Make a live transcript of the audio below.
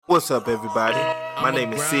What's up, everybody? My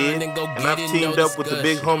name is Sid, and I've teamed up with the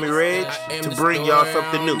big homie Reg to bring y'all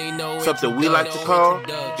something new, something we like to call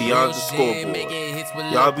Beyond the Scoreboard.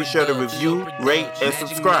 Y'all be sure to review, rate, and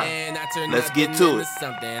subscribe. Let's get to it.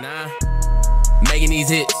 Making these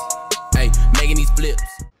hits, making these flips.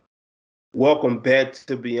 Welcome back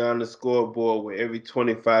to Beyond the Scoreboard, where every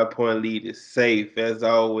 25-point lead is safe. As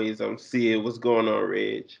always, I'm Sid. What's going on,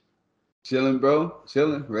 Reg? Chilling, bro.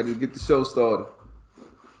 Chilling. Ready to get the show started.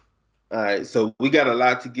 All right, so we got a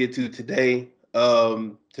lot to get to today.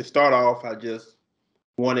 To start off, I just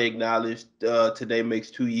want to acknowledge today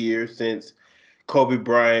makes 2 years since Kobe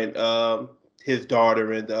Bryant, his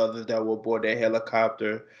daughter, and the others that were aboard that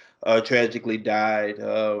helicopter tragically died.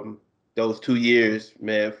 Those 2 years,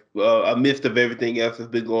 man, amidst of everything else that's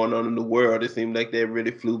been going on in the world, it seemed like they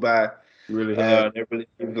really flew by. Really have. It really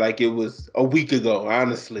seemed like it was a week ago,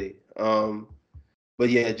 honestly. But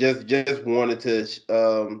yeah, just wanted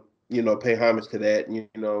to pay homage to that.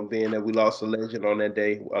 Being that we lost a legend on that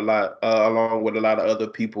day, a lot along with a lot of other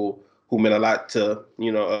people who meant a lot to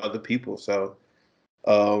other people. So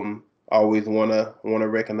always wanna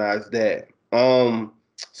recognize that.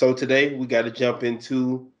 So today we got to jump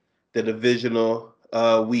into the divisional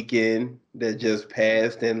weekend that just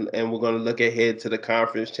passed, and we're gonna look ahead to the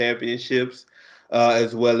conference championships,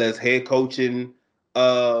 as well as head coaching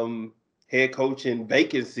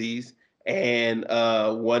vacancies, and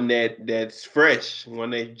one that's fresh,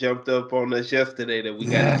 one that jumped up on us yesterday that we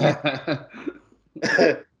got to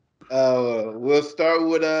get. We'll start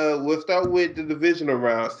with the divisional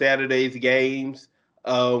round, Saturday's games,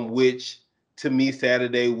 which to me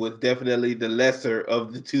Saturday was definitely the lesser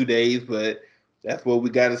of the 2 days, but that's where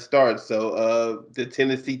we got to start. So the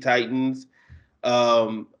Tennessee Titans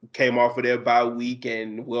came off of their bye week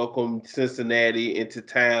and welcomed Cincinnati into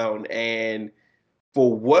town, and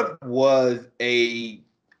for what was a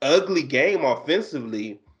ugly game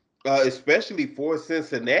offensively, especially for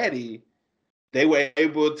Cincinnati, they were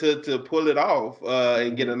able to pull it off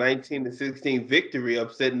and get a 19-16 victory,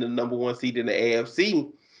 upsetting the number one seed in the AFC.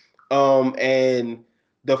 And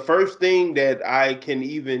the first thing that I can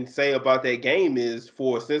even say about that game is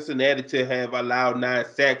for Cincinnati to have allowed 9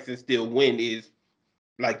 sacks and still win is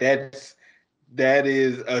like that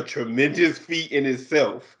is a tremendous feat in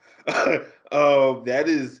itself. That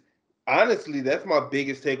is honestly, that's my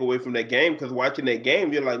biggest takeaway from that game, because watching that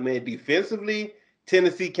game, you're like, man, defensively,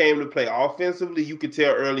 Tennessee came to play. Offensively, you could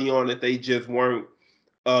tell early on that they just weren't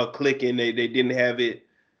clicking. They didn't have it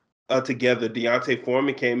together. Deontay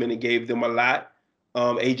Foreman came in and gave them a lot.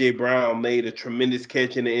 A.J. Brown made a tremendous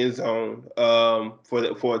catch in the end zone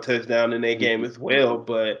for a touchdown in that game as well,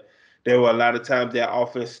 but there were a lot of times that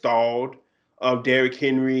offense stalled. Derrick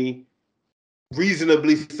Henry,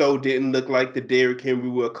 reasonably so, didn't look like the Derrick Henry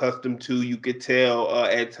we're accustomed to. You could tell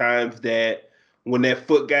at times that when that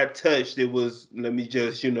foot got touched, it was, I'm not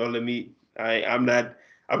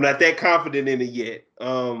that confident in it yet.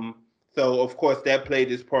 So of course that played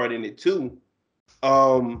its part in it too.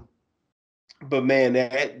 But man,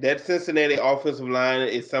 that Cincinnati offensive line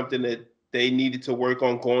is something that they needed to work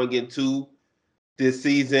on going into this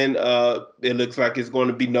season. It looks like it's going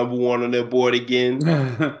to be number one on their board again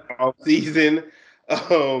all season.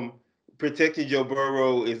 Protecting Joe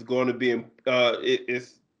Burrow is going to be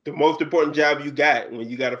it's the most important job you got when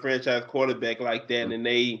you got a franchise quarterback like that, and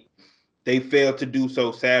they failed to do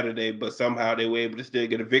so Saturday, but somehow they were able to still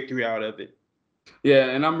get a victory out of it. Yeah,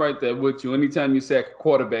 and I'm right there with you. Anytime you sack a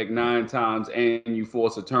quarterback 9 times and you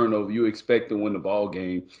force a turnover, you expect to win the ball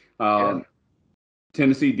game.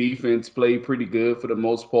 Tennessee defense played pretty good for the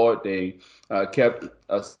most part. They kept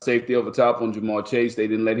a safety over top on Jamar Chase. They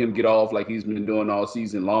didn't let him get off like he's been doing all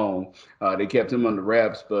season long. They kept him under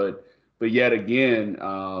wraps, but yet again,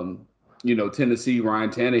 Tennessee, Ryan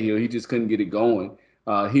Tannehill, he just couldn't get it going.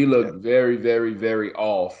 He looked very, very, very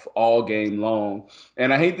off all game long.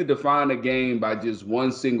 And I hate to define a game by just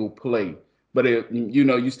one single play, but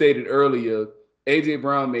you stated earlier, A.J.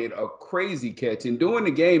 Brown made a crazy catch. And during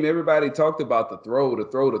the game, everybody talked about the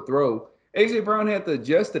throw. A.J. Brown had to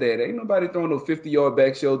adjust to that. Ain't nobody throwing no 50-yard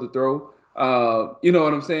back shoulder throw. You know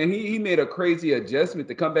what I'm saying? He made a crazy adjustment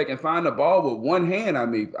to come back and find the ball with one hand, I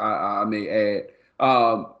may add.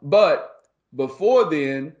 But before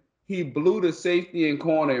then, he blew the safety and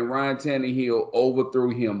corner, and Ryan Tannehill overthrew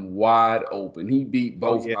him wide open. He beat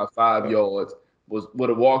both by 5 yards, would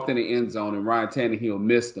have walked in the end zone, and Ryan Tannehill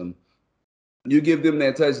missed him. You give them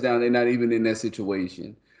that touchdown, they're not even in that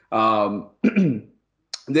situation.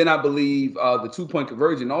 Then I believe the 2-point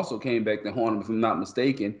conversion also came back to haunt them, if I'm not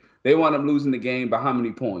mistaken. They wound up losing the game by how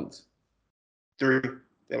many points? 3.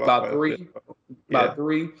 They lost About by a field three. goal. Yeah. About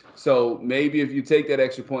three. So maybe if you take that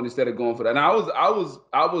extra point instead of going for that. And I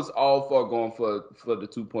was all for going for the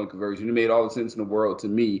 2 point conversion. It made all the sense in the world to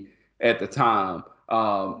me at the time.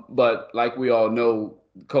 But like we all know,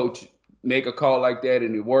 coach make a call like that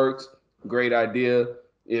and it works. Great idea.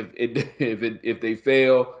 If they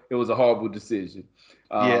fail, it was a horrible decision.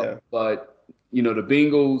 Yeah. But the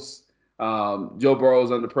Bengals, Joe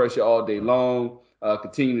Burrow's under pressure all day long.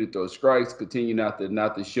 Continue to throw strikes, continue not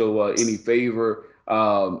to show any favor.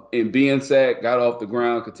 And being sacked, got off the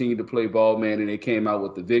ground, continued to play ball, man, and they came out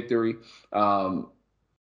with the victory. Um,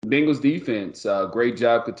 Bengals defense, great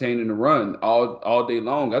job containing the run all day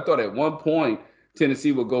long. I thought at one point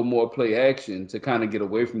Tennessee would go more play action to kind of get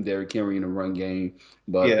away from Derrick Henry in the run game,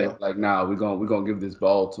 but they're Yeah. like, nah, we're gonna give this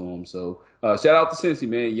ball to them. So shout out to Cincy,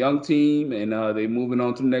 man, young team, and they moving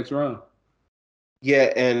on to the next round.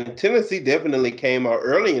 Yeah, and Tennessee definitely came out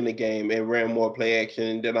early in the game and ran more play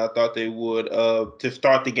action than I thought they would to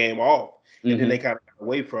start the game off. And then they Mm-hmm. kind of got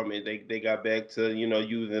away from it. They got back to,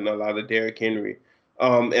 using a lot of Derrick Henry.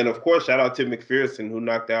 And of course, shout out to McPherson who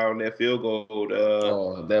knocked down that field goal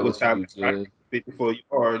Oh, that with was time huge. to Yeah. 54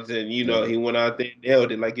 yards. And, Yeah. he went out there and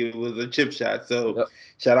nailed it like it was a chip shot. So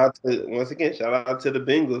Yep. once again, shout out to the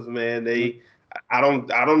Bengals, man. I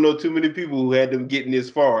don't know too many people who had them getting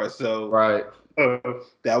this far. So Right. uh,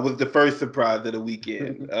 that was the first surprise of the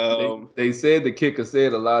weekend. They said the kicker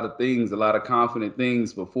said a lot of things, a lot of confident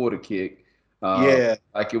things before the kick, Yeah,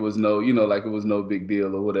 like it was like it was no big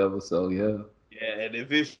deal or whatever. So yeah, yeah, and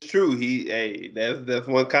if it's true, that's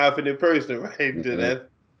one confident person, right? So yeah,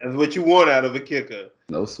 that's what you want out of a kicker.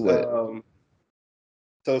 no sweat. Um,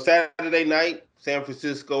 so Saturday night, San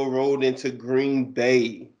Francisco rolled into Green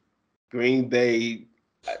Bay. Green Bay.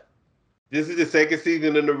 This is the second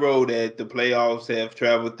season in a row that the playoffs have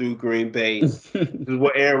traveled through Green Bay. This is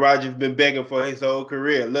what Aaron Rodgers been begging for his whole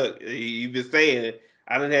career. Look, he been saying,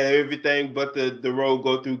 I done had everything but the road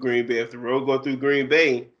go through Green Bay. If the road go through Green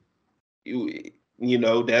Bay,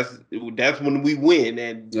 that's when we win.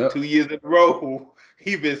 And Yep, 2 years in a row,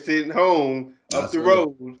 he been sitting home up that's the it.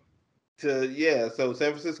 road So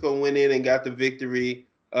San Francisco went in and got the victory,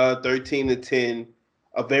 13-10.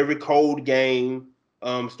 A very cold game.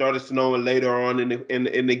 Started snowing later on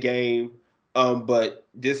in the game. But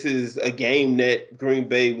this is a game that Green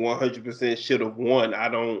Bay 100% should have won. I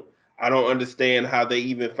don't understand how they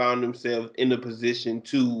even found themselves in the position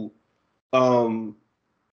to um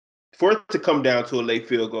for it to come down to a late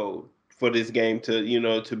field goal for this game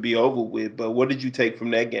to be over with. But what did you take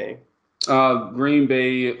from that game? Green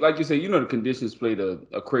Bay, like you said, the conditions played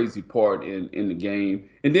a crazy part in the game.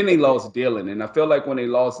 And then they lost Dylan. And I felt like when they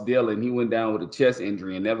lost Dylan, he went down with a chest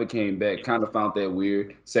injury and never came back. Kind of found that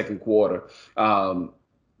weird second quarter.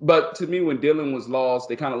 But to me, when Dylan was lost,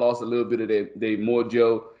 they kind of lost a little bit of their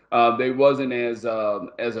mojo. They wasn't as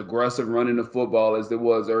aggressive running the football as they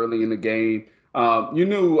was early in the game. You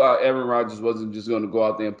knew Aaron Rodgers wasn't just going to go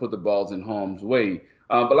out there and put the balls in harm's way.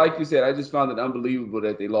 But like you said, I just found it unbelievable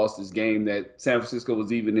that they lost this game, that San Francisco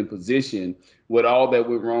was even in position with all that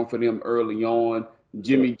went wrong for them early on.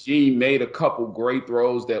 Jimmy G made a couple great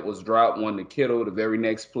throws that was dropped, one to Kittle. The very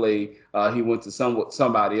next play, he went to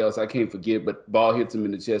somebody else. I can't forget, but ball hits him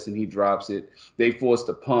in the chest and he drops it. They forced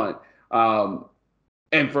a punt.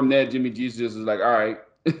 And from there, Jimmy G just was like, all right,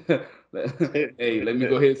 hey, let me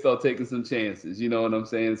go ahead and start taking some chances. You know what I'm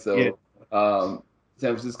saying? Yeah, So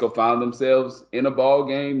San Francisco found themselves in a ball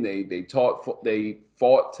game. They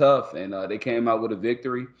fought tough and they came out with a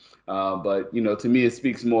victory. But to me, it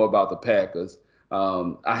speaks more about the Packers.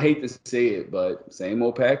 I hate to say it, but same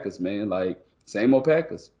old Packers, man. Like same old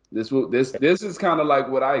Packers. This is kind of like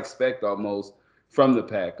what I expect almost from the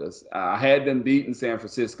Packers. I had them beating San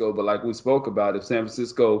Francisco, but like we spoke about, if San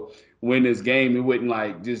Francisco win this game, it wouldn't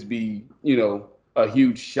like just be a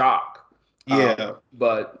huge shock. yeah.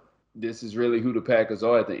 But this is really who the Packers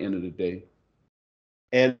are at the end of the day.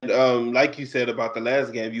 And like you said about the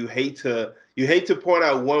last game, you hate to point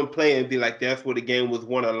out one play and be like, that's where the game was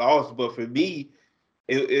won or lost. But for me,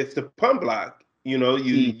 it's the punt block. You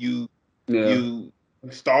Mm, you yeah, you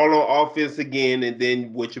stall on offense again, and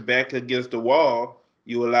then with your back against the wall,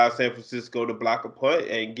 you allow San Francisco to block a punt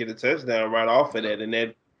and get a touchdown right off of that, and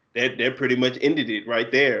that pretty much ended it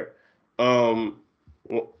right there. Um,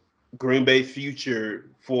 Green Bay's future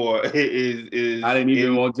for is I is didn't even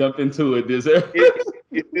in want to jump into it. This,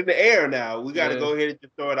 it's in the air now. We got to yeah, go ahead and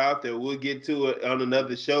just throw it out there. We'll get to it on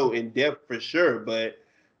another show in depth for sure. But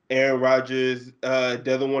Aaron Rodgers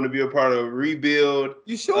doesn't want to be a part of a rebuild.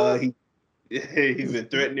 you sure? He he's been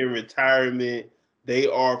threatening retirement. They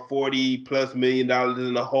are $40+ million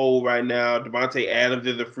in the hole right now. Devontae Adams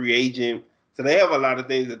is a free agent. So they have a lot of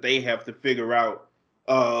things that they have to figure out.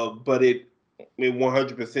 But it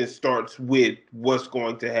 100% starts with what's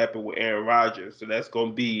going to happen with Aaron Rodgers. So that's going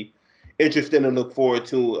to be interesting to look forward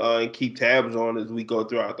to and keep tabs on as we go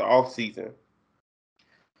throughout the offseason.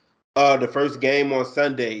 The first game on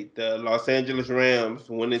Sunday, the Los Angeles Rams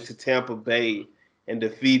went into Tampa Bay and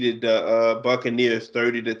defeated the Buccaneers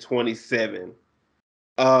 30-27.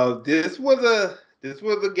 This was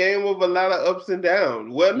a game of a lot of ups and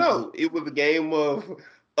downs. Well, no, it was a game of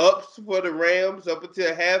ups for the Rams up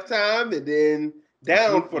until halftime, and then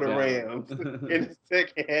down for Completely the down. Rams in the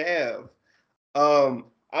second half.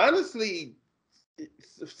 Honestly,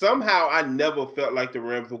 somehow I never felt like the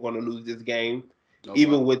Rams were going to lose this game, Oh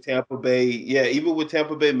even wow. with Tampa Bay. Yeah, even with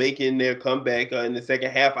Tampa Bay making their comeback in the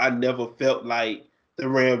second half, I never felt like the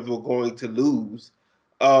Rams were going to lose.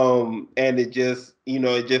 And it just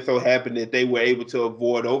so happened that they were able to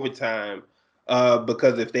avoid overtime.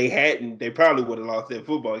 Because if they hadn't, they probably would have lost that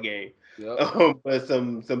football game. Yep. But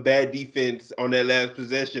some bad defense on that last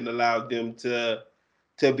possession allowed them to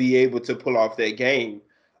be able to pull off that game.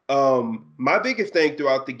 My biggest thing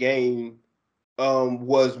throughout the game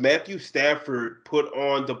was Matthew Stafford put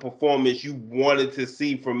on the performance you wanted to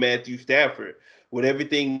see from Matthew Stafford with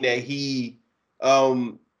everything that he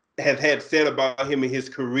um, has had said about him in his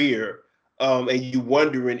career, and you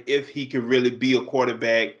wondering if he could really be a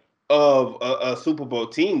quarterback of a Super Bowl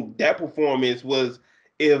team. That performance was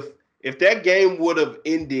if if that game would have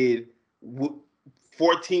ended with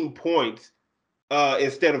 14 points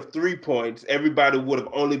instead of 3 points, everybody would have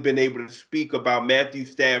only been able to speak about Matthew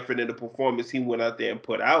Stafford and the performance he went out there and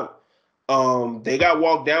put out. They got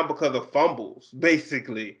walked down because of fumbles,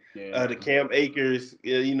 basically. Yeah. The Cam Akers,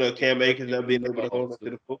 Yeah, Cam great Akers not giving being the able to ball hold up to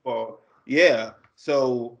to. the football. Yeah.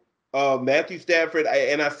 So Matthew Stafford,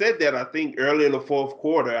 and I said that I think early in the fourth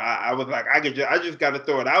quarter, I was like, I just got to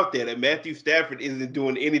throw it out there that Matthew Stafford isn't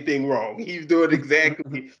doing anything wrong. He's doing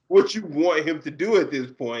exactly what you want him to do at this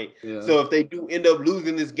point. Yeah. So if they do end up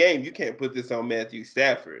losing this game, you can't put this on Matthew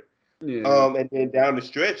Stafford. Yeah. And then down the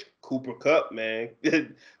stretch, Cooper Kupp, man.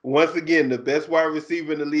 Once again, the best wide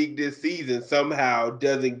receiver in the league this season somehow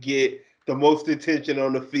doesn't get the most attention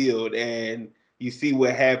on the field, and you see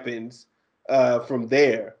what happens from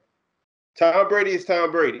there. Tom Brady is Tom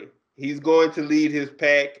Brady. He's going to lead his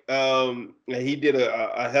pack, and he did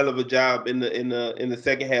a hell of a job in the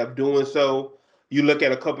second half doing so. You look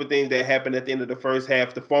at a couple of things that happened at the end of the first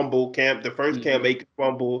half. The first Cam Hmm. Akers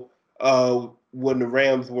fumble, when the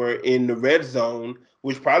Rams were in the red zone,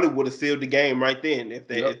 which probably would have sealed the game right then. If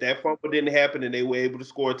Yep. that fumble didn't happen and they were able to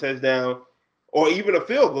score a touchdown or even a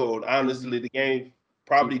field goal, Hmm. honestly, the game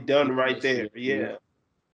probably done right Yes, there. yeah, yeah.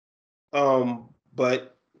 Yeah.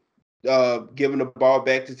 But giving the ball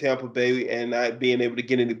back to Tampa Bay and not being able to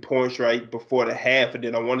get any points right before the half. And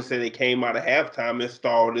then I want to say they came out of halftime and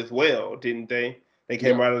stalled as well, didn't they? They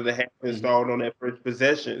came Yep. out of the half and Hmm. stalled on that first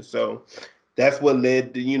possession. So that's what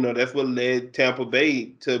led Tampa Bay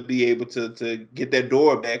to be able to get that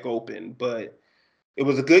door back open. But it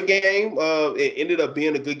was a good game. It ended up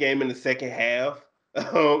being a good game in the second half,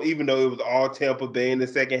 even though it was all Tampa Bay in the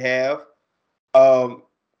second half. Um,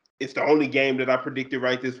 it's the only game that I predicted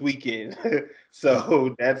right this weekend.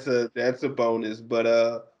 So that's a bonus.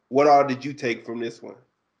 But what all did you take from this one?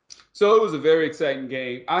 So it was a very exciting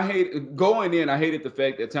game. I hate going in. I hated the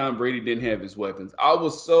fact that Tom Brady didn't have his weapons. I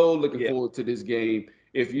was so looking Yeah. forward to this game.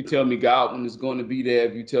 If you tell me Godwin is going to be there,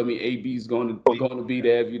 if you tell me AB is Oh, going to be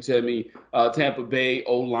there, if you tell me Tampa Bay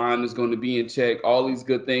O line is going to be in check, all these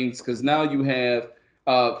good things, because now you have,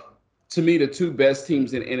 uh, to me, the two best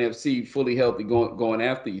teams in NFC fully healthy going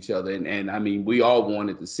after each other, and I mean we all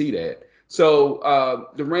wanted to see that. So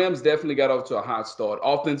the Rams definitely got off to a hot start,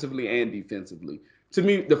 offensively and defensively. To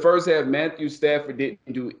me, the first half, Matthew Stafford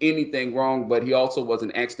didn't do anything wrong, but he also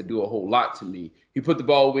wasn't asked to do a whole lot to me. He put the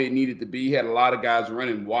ball where it needed to be. He had a lot of guys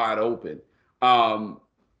running wide open, um,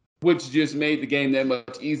 which just made the game that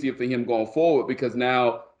much easier for him going forward because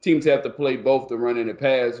now teams have to play both the run and the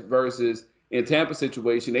pass versus in Tampa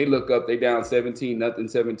situation, they look up, they down 17 nothing,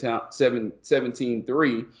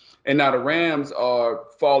 17-3. And now the Rams are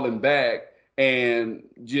falling back and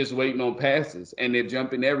just waiting on passes and they're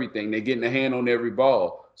jumping everything. They're getting a hand on every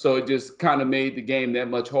ball. So it just kind of made the game that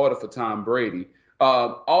much harder for Tom Brady.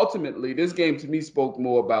 Ultimately, this game to me spoke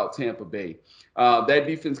more about Tampa Bay. That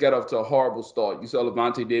defense got off to a horrible start. You saw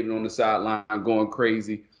Levante David on the sideline going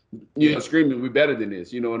crazy, Yeah. screaming, "We're better than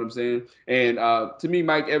this." You know what I'm saying? And to me,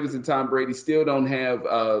 Mike Evans and Tom Brady still don't have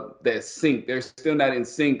that sync. They're still not in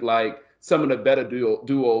sync like some of the better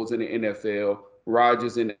duos in the NFL.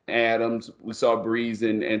 Rodgers and Adams. We saw Breeze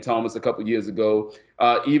and Thomas a couple years ago.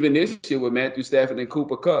 Even this year with Matthew Stafford and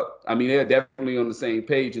Cooper Kupp. I mean, they're definitely on the same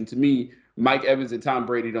page. And to me, Mike Evans and Tom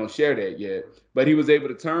Brady don't share that yet. But he was able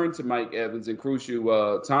to turn to Mike Evans in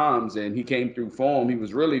crucial times, and he came through for him. He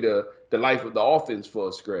was really the life of the offense for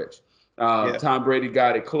a stretch. Yeah. Tom Brady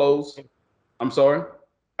got it close. I'm sorry?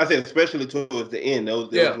 I said especially towards the end,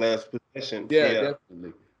 those Yeah. last possessions. Yeah, Yeah.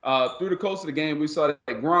 definitely. Through the course of the game, we saw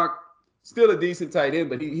that Gronk still a decent tight end,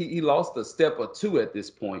 but he lost a step or two at this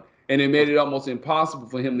point, and it made it almost impossible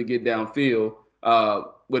for him to get downfield.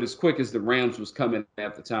 But as quick as the Rams was coming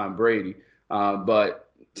after Tom Brady, but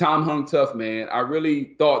Tom hung tough, man. I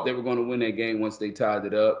really thought they were going to win that game once they tied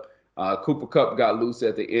it up. Cooper Kupp got loose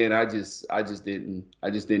at the end. I just didn't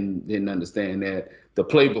understand that. The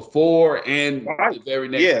play before and Right. the very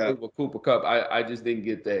next play Yeah. with Cooper Kupp, I just didn't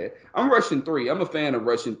get that. I'm rushing three. I'm a fan of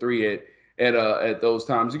rushing three at those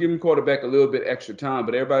times. You give them quarterback a little bit extra time,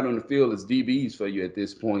 but everybody on the field is DBs for you at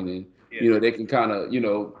this point, and Yeah. they can kind of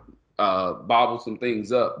bobble some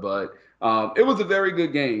things up. But it was a very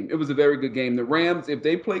good game. It was a very good game. The Rams, if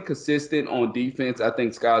they play consistent on defense, I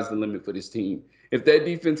think sky's the limit for this team. If that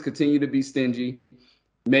defense continue to be stingy,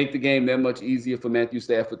 make the game that much easier for Matthew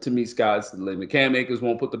Stafford. To me, sky's the limit. Cam Akers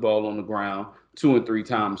won't put the ball on the ground 2 and 3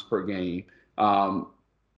 times per game.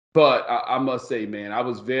 But I must say, man, I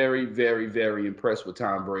was very, very, very impressed with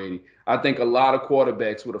Tom Brady. I think a lot of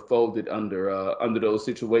quarterbacks would have folded under those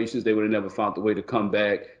situations. They would have never found the way to come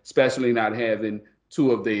back, especially not having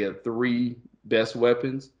two of their three best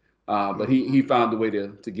weapons. But he found a way to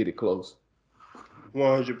get it close.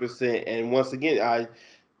 100%. And once again,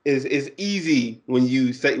 it's easy when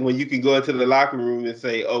you can go into the locker room and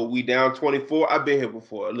say, "Oh, we down 24. I've been here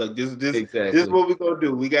before. Look, this is Exactly. what we're gonna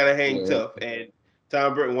do. We gotta hang Yeah. tough." And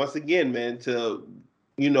Tom Burton, once again, man, to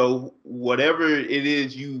whatever it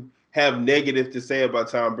is you have negative to say about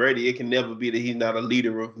Tom Brady, it can never be that he's not a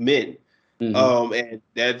leader of men. Hmm. And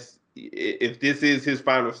that's if this is his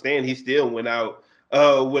final stand, he still went out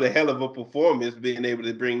with a hell of a performance, being able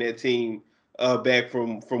to bring that team back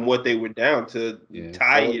from what they were down to Yeah.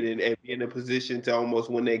 tie it and be in a position to almost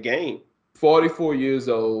win that game. 44 years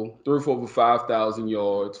old, threw for over 5,000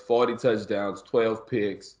 yards, 40 touchdowns, 12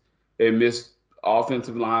 picks. They missed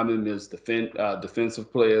offensive linemen, missed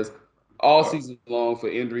defensive players all season long for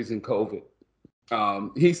injuries and COVID.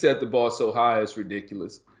 He set the bar so high, it's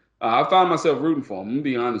ridiculous. I find myself rooting for him. I'm going to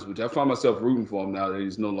be honest with you. I find myself rooting for him now that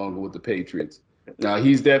he's no longer with the Patriots.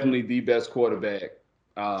 He's definitely the best quarterback,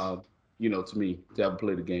 to me, to ever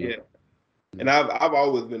play the game. Yeah, and I've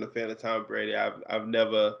always been a fan of Tom Brady. I've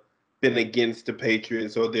never been against the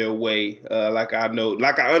Patriots or their way. I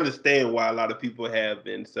understand why a lot of people have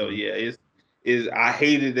been. So yeah, I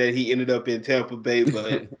hated that he ended up in Tampa Bay,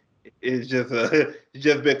 but it's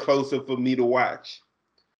just been closer for me to watch.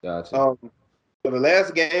 Gotcha. Um, so the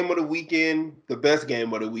last game of the weekend, the best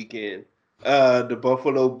game of the weekend, the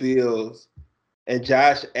Buffalo Bills and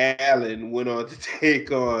Josh Allen went on to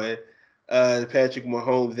take on Patrick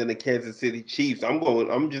Mahomes and the Kansas City Chiefs.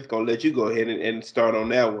 I'm just gonna let you go ahead and start on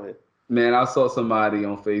that one. Man, I saw somebody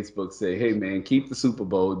on Facebook say, "Hey, man, keep the Super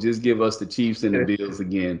Bowl. Just give us the Chiefs and the Bills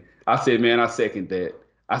again." I said, "Man, I second that.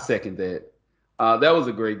 I second that." That was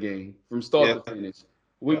a great game from start Yeah. to finish.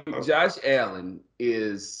 Josh Allen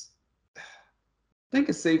is, I think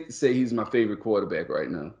it's safe to say he's my favorite quarterback right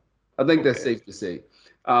now. I think that's Okay. safe to say.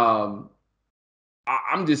 Um,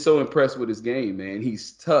 I'm just so impressed with his game, man.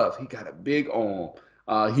 He's tough. He got a big arm.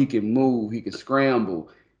 He can move. He can scramble.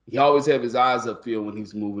 He always have his eyes upfield when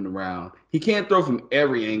he's moving around. He can't throw from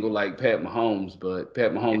every angle like Pat Mahomes, but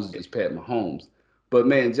Pat Mahomes is just Pat Mahomes. But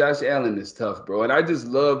man, Josh Allen is tough, bro. And I just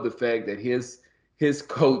love the fact that his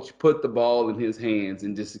coach put the ball in his hands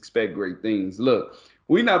and just expect great things. Look,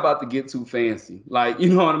 we're not about to get too fancy. Like, you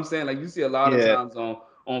know what I'm saying? Like you see a lot of Yeah. times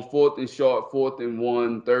on fourth and short, 4th and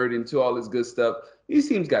 1, 3rd and 2, all this good stuff. These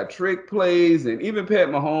teams got trick plays, and even Pat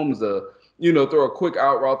Mahomes, throw a quick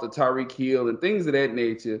out route to Tyreek Hill and things of that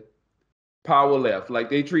nature. Power left, like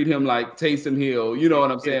they treat him like Taysom Hill. You know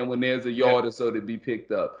what I'm saying? When there's a Yeah. yard or so to be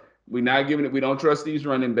picked up, we're not giving it. We don't trust these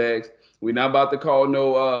running backs. We're not about to call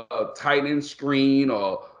no tight end screen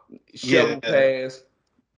or shovel Yeah. pass.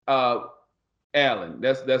 Uh, Allen,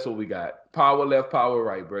 that's what we got. Power left, power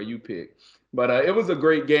right, bro. You pick. But it was a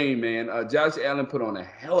great game, man. Josh Allen put on a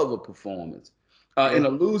hell of a performance in Yeah.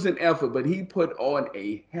 a losing effort, but he put on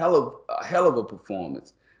a hell of a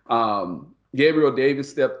performance. Gabriel Davis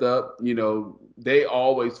stepped up. They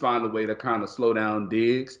always find a way to kind of slow down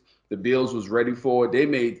Diggs. The Bills was ready for it. They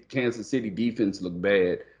made Kansas City defense look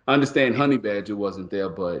bad. I understand Honey Badger wasn't there,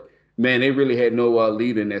 but man, they really had no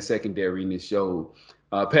leader in that secondary, and it showed.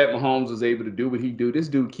 Pat Mahomes was able to do what he do. This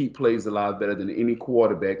dude keep plays alive better than any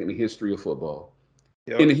quarterback in the history of football.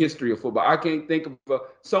 In the Yep. history of football, I can't think of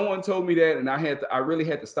someone told me that, and I really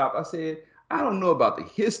had to stop. I said, I don't know about the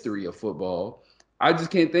history of football. I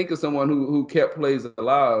just can't think of someone who kept plays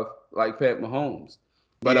alive like Pat Mahomes.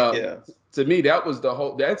 But Yeah. to me, that was the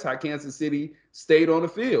whole. That's how Kansas City stayed on the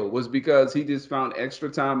field, was because he just found extra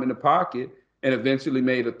time in the pocket and eventually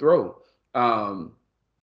made a throw. Um,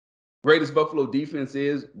 Greatest Buffalo defense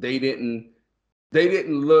is they didn't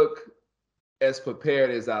look as prepared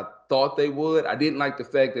as I thought they would. I didn't like the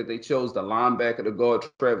fact that they chose the linebacker to guard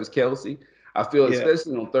Travis Kelce. I feel, Yeah.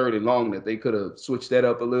 especially on third and long, that they could have switched that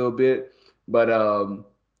up a little bit. But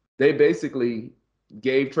they basically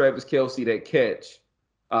gave Travis Kelce that catch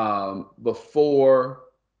before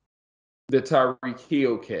the Tyreek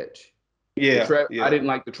Hill catch. Yeah. I Yeah. didn't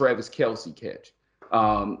like the Travis Kelce catch.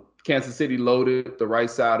 Kansas City loaded the right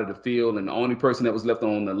side of the field, and the only person that was left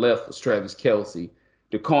on the left was Travis Kelce.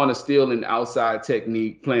 The corner still in outside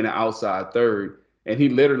technique, playing an outside third, and he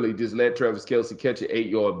literally just let Travis Kelce catch an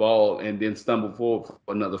 8-yard ball and then stumble forward for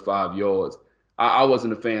another 5 yards. I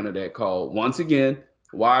wasn't a fan of that call. Once again,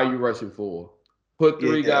 why are you rushing for? Put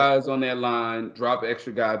three Yeah. guys on that line, drop an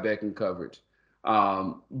extra guy back in coverage.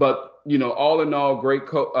 But all in all,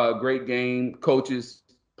 great game. Coaches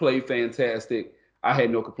played fantastic. I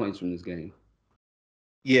had no complaints from this game.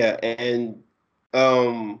 Yeah. And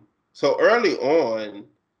so early on,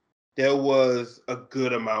 there was a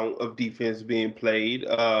good amount of defense being played.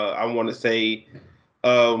 I want to say,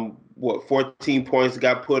 14 points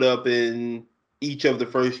got put up in each of the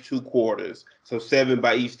first two quarters. So 7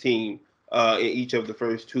 by each team in each of the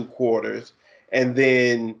first two quarters. And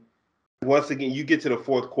then once again, you get to the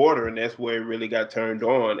fourth quarter, and that's where it really got turned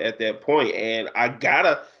on at that point. And I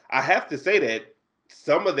have to say that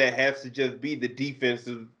some of that has to just be the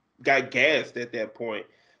defensive got gassed at that point.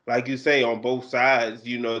 Like you say, on both sides,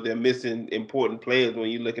 they're missing important players when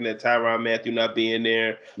you're looking at Tyrann Mathieu not being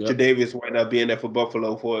there, Yep. Tre'Davious White not being there for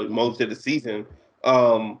Buffalo for most of the season.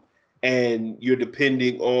 Um, and you're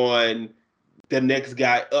depending on the next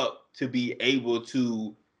guy up to be able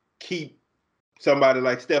to keep somebody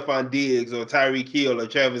like Stephon Diggs or Tyreek Hill or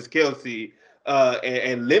Travis Kelce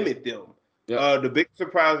and limit them. Yep. The big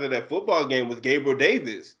surprise of that football game was Gabriel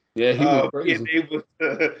Davis Yeah, he went being crazy. able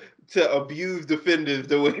to abuse defenders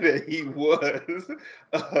the way that he was.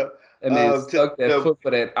 Uh, And then to stuck that foot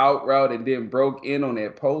for that out route and then broke in on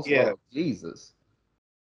that post. yeah, Oh, Jesus.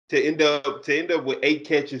 to end up with 8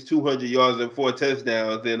 catches, 200 yards, and 4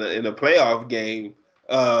 touchdowns in a playoff game.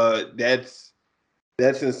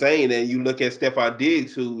 That's insane. And you look at Stephon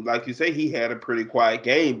Diggs, who, like you say, he had a pretty quiet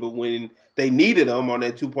game, but when they needed him on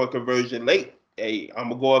that 2 point conversion late, hey, I'm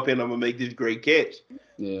gonna go up and I'm gonna make this great catch.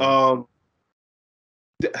 Yeah. Um,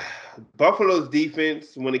 Buffalo's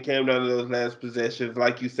defense, when it came down to those last possessions,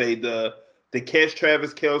 like you say, the catch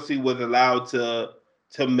Travis Kelce was allowed to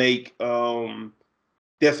make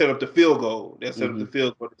that set up the field goal. That set up the Hmm.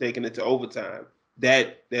 field goal, taking it to overtime.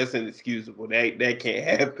 That's inexcusable. That can't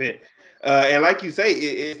happen. And like you say,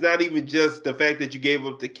 it's not even just the fact that you gave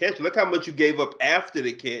up the catch. Look how much you gave up after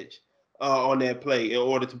the catch on that play in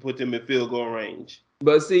order to put them in field goal range.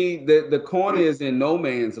 But see, the corner is in no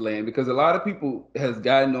man's land because a lot of people has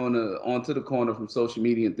gotten onto the corner from social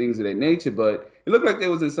media and things of that nature. But it looked like they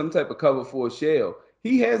was in some type of cover for a shell.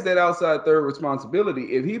 He has that outside third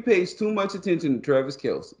responsibility. If he pays too much attention to Travis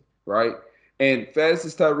Kelce, right? And fast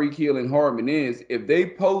as Tyreek Hill and Hardman is, if they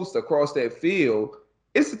post across that field,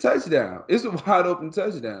 it's a touchdown. It's a wide open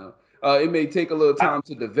touchdown. It may take a little I, time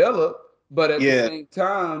to develop, but at the yeah, same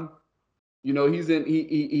time, he's in.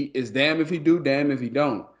 He is damn if he do, damn if he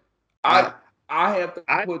don't. I I I have to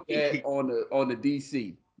I put that think on the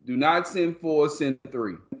DC. Do not send four, send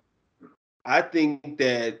three. I think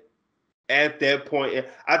that at that point,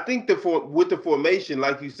 I think with the formation,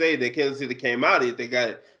 like you say, that Kansas City came out of, they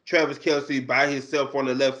got Travis Kelce by himself on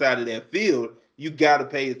the left side of that field. You got to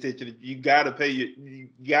pay attention. You got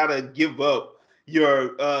to give up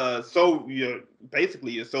your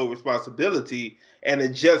basically your sole responsibility and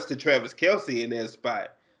adjust to Travis Kelce in that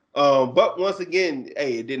spot. But once again,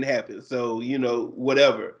 hey, it didn't happen. So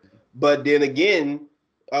whatever. But then again,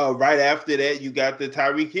 right after that, you got the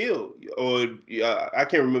Tyreek Hill, or I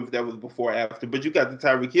can't remember if that was before or after, but you got the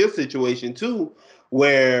Tyreek Hill situation too,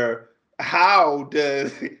 where how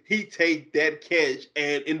does he take that catch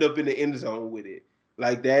and end up in the end zone with it?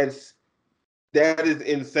 Like that is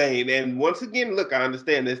insane. And once again, look, I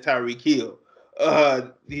understand that's Tyreek Hill,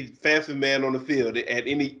 the fastest man on the field at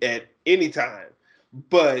any time.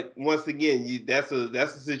 But once again, that's a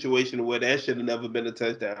situation where that should have never been a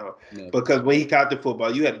touchdown Never. because when he caught the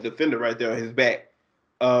football, you had a defender right there on his back.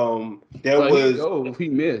 There Well, he was he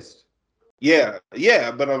missed. yeah,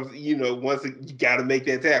 but you got to make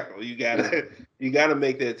that tackle. You gotta you got to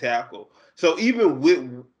make that tackle. So even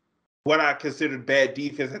with what I considered bad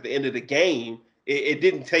defense at the end of the game, it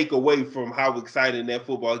didn't take away from how exciting that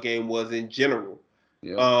football game was in general.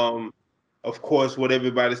 Yeah. Um, of course, what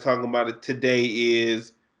everybody's talking about today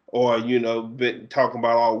is, or been talking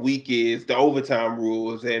about all week is the overtime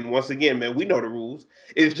rules. And once again, man, we know the rules.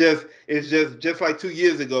 It's just like 2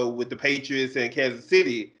 years ago with the Patriots and Kansas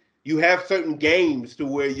City. You have certain games to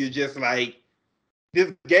where you're just like,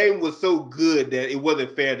 this game was so good that it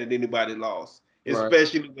wasn't fair that anybody lost, Right.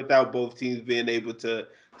 especially without both teams being able to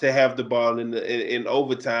have the ball in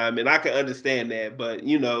overtime. And I can understand that, but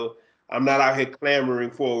I'm not out here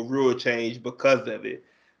clamoring for a rule change because of it.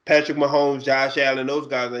 Patrick Mahomes, Josh Allen, those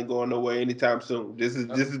guys ain't going nowhere anytime soon. This is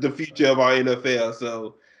the future of our NFL.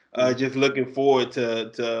 So just looking forward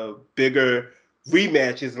to bigger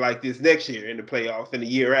rematches like this next year in the playoffs and the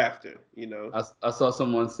year after. I saw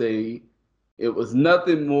someone say it was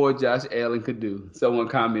nothing more Josh Allen could do. Someone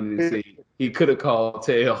commented and said he could have called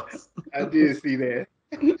tails. I did see that.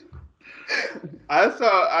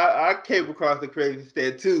 I came across the crazy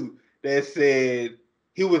stat too that said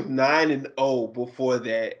he was 9-0 before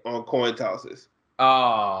that on coin tosses.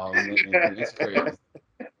 Oh man, that's crazy.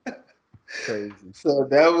 Crazy. So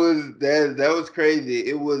that was crazy.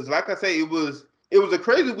 It was, like I say, it was a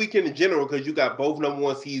crazy weekend in general because you got both number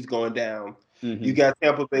one seeds going down. You Hmm. got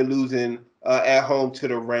Tampa Bay losing at home to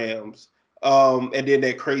the Rams, and then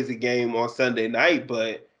that crazy game on Sunday night.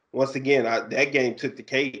 But once again, that game took the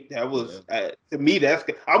cake. That Yeah. was to me.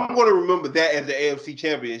 I'm going to remember that as the AFC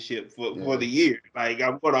Championship for Yeah. the year. Like,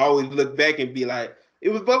 I'm going to always look back and be like, it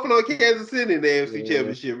was Buffalo and Kansas City in the AFC Yeah.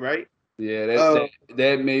 Championship, right? Yeah. That Um, that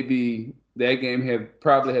that may be that game have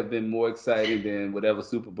probably have been more exciting than whatever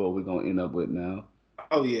Super Bowl we're gonna end up with now.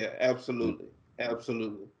 oh yeah, Mm. absolutely,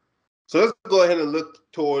 absolutely. So let's go ahead and look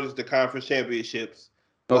towards the conference championships.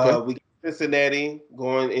 Okay. We got Cincinnati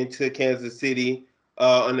going into Kansas City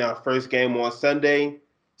on our first game on Sunday.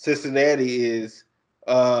 Cincinnati is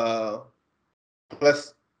uh,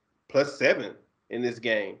 plus plus 7 in this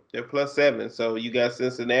game. They're plus 7. So you got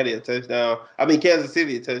Cincinnati a touchdown. I mean Kansas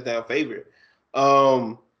City a touchdown favorite.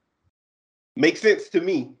 Um, Makes sense to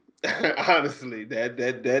me. Honestly,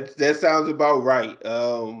 that sounds about right.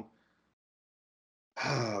 Oh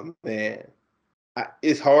man,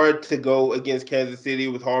 it's hard to go against Kansas City. It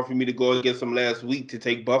was hard for me to go against them last week to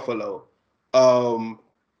take Buffalo. Um,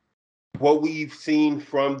 what we've seen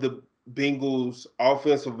from the Bengals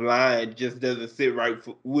offensive line just doesn't sit right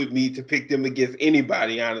with me to pick them against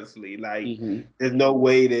anybody. Honestly, like Hmm. there's no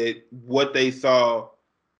way that what they saw,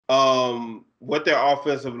 what their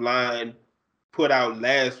offensive line put out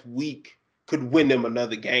last week could win them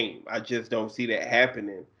another game. I just don't see that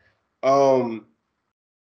happening. Um,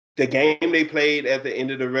 the game they played at the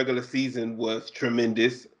end of the regular season was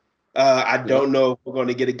tremendous. I Yep. don't know if we're going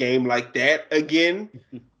to get a game like that again.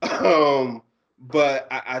 But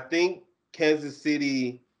I think Kansas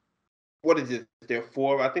City, what is it? Their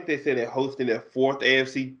fourth. I think they said they're hosting their fourth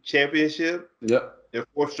AFC championship. Yep. Their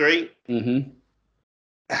fourth straight. Hmm.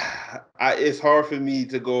 It's hard for me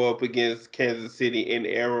to go up against Kansas City in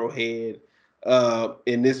Arrowhead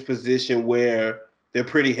in this position where they're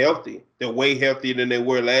pretty healthy. They're way healthier than they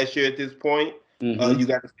were last year at this point. Hmm. You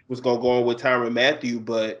got to see what's going to go on with Tyrann Mathieu,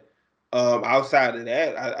 but outside of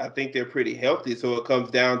that, I think they're pretty healthy. So it comes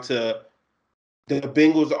down to the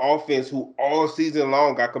Bengals offense, who all season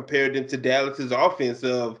long I compared them to Dallas's offense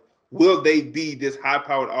of will they be this high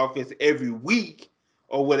powered offense every week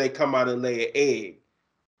or will they come out and lay an egg?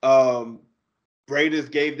 Um, Raiders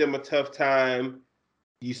gave them a tough time.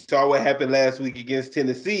 You saw what happened last week against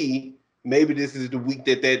Tennessee. Maybe this is the week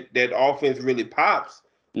that offense really pops,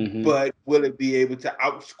 Hmm. but will it be able to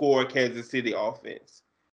outscore Kansas City offense?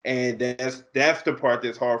 And that's the part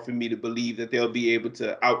that's hard for me to believe that they'll be able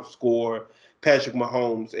to outscore Patrick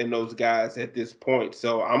Mahomes and those guys at this point.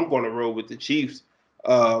 So I'm going to roll with the Chiefs.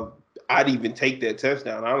 Uh, I'd even take that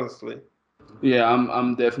touchdown, honestly. Yeah,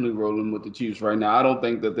 I'm definitely rolling with the Chiefs right now. I don't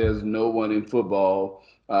think that there's no one in football,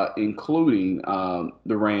 including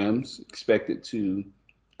the Rams, expected to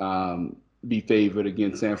be favored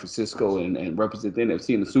against San Francisco and represent the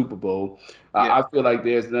NFC in the Super Bowl. Yeah. I feel like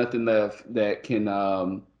there's nothing left that can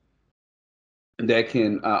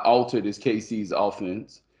alter this KC's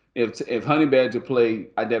offense. If Honey Badger play,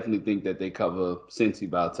 I definitely think that they cover Cincy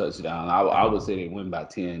by a touchdown. I would say they win by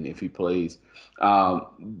 10 if he plays.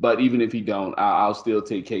 But even if he don't, I'll still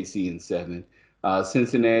take KC in 7.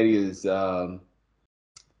 Cincinnati is to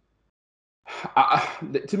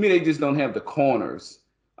me they just don't have the corners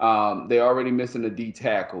They're already missing a D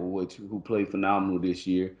tackle, who played phenomenal this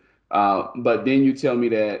year. But then you tell me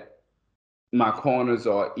that my corners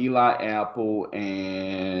are Eli Apple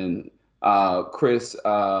and Chris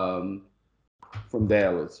from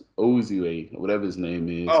Dallas, Uzi, whatever his name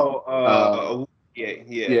is. Oh, Uh, yeah,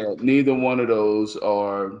 yeah. yeah, neither one of those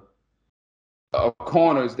are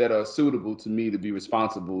corners that are suitable to me to be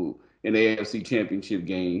responsible in the AFC Championship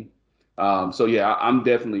game. So yeah, I'm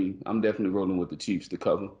definitely rolling with the Chiefs to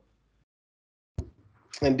cover.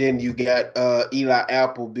 And then you got Eli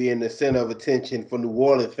Apple being the center of attention for New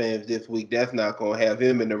Orleans fans this week. That's not going to have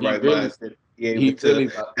him in the He right really mindset to be able he to. really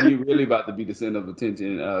about, he really about to be the center of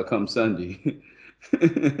attention come Sunday.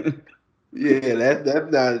 Yeah,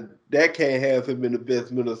 that can't have him in the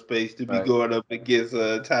best mental space to be Right. going up against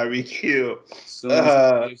Tyreek Hill. Soon as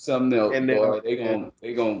he gave Uh, something else, and then boy,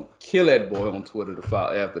 they gonna kill that boy on Twitter to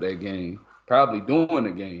follow after that game. Probably during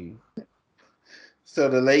the game. so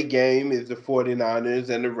the late game is the 49ers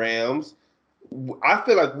and the Rams. I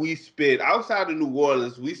feel like we spent outside of New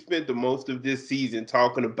Orleans, we spent the most of this season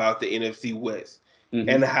talking about the NFC West and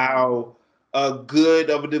Hmm. how good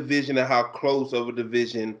of a division and how close of a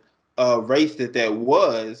division race that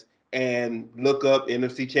was. And look up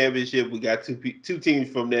NFC Championship. We got two teams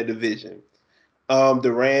from that division.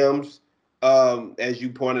 The Rams, as you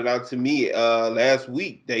pointed out to me last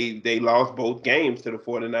week, they lost both games to the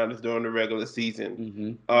 49ers during the regular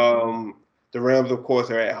season. Hmm. The Rams, of course,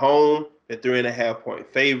 are at home. They're 3.5 point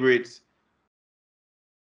favorites.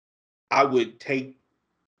 I would take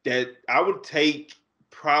that. I would take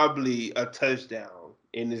probably a touchdown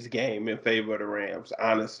in this game in favor of the Rams,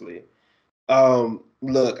 honestly.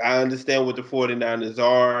 Look, I understand what the 49ers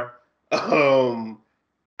are. Um,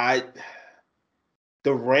 I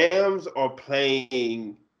the Rams are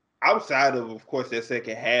playing outside of course, their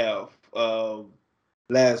second half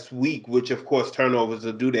last week, which of course turnovers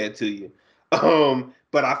will do that to you.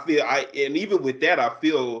 But and even with that, I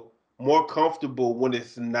feel more comfortable when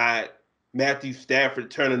it's not Matthew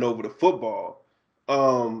Stafford turning over the football.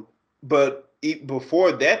 But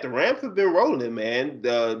before that, the Rams have been rolling, man.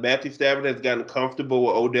 Matthew Stafford has gotten comfortable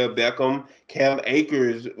with Odell Beckham. Cam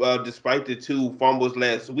Akers, despite the two fumbles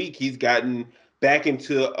last week, he's gotten back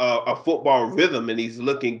into a football rhythm, and he's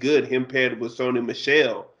looking good. Him paired with Sony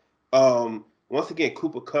Michelle. Once again,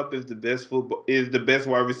 Cooper Kupp is the best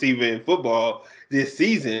wide receiver in football this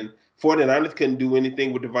season. 49ers couldn't do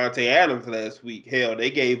anything with Devontae Adams last week. Hell, they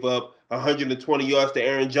gave up 120 yards to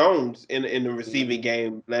Aaron Jones in the Yeah. receiving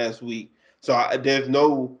game last week. So there's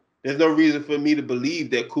no reason for me to believe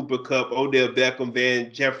that Cooper Kupp, Odell Beckham,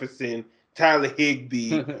 Van Jefferson, Tyler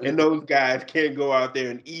Higbee, and those guys can't go out there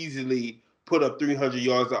and easily put up 300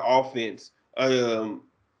 yards of offense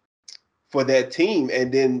for that team.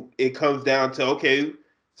 And then it comes down to, okay,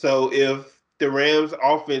 so if the Rams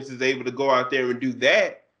offense is able to go out there and do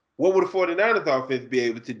that, what would the 49ers offense be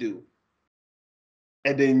able to do?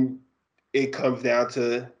 And then it comes down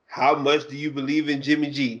to how much do you believe in Jimmy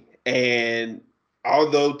G? And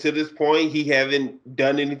although to this point he haven't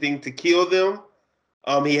done anything to kill them,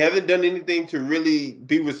 he hasn't done anything to really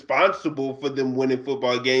be responsible for them winning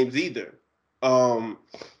football games either. Um,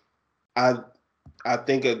 I I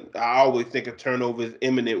always think a turnover is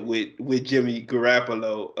imminent with Jimmy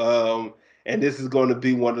Garoppolo. And this is going to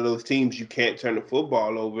be one of those teams you can't turn the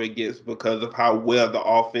football over against because of how well the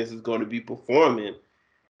offense is going to be performing.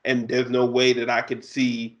 And there's no way that I could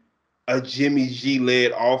see a Jimmy G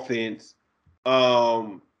led offense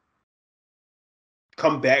um,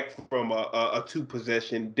 come back from a two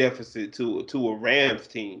possession deficit to a Rams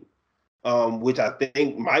team, which I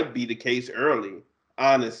think might be the case early,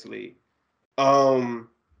 honestly. Um,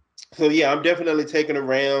 So yeah, I'm definitely taking the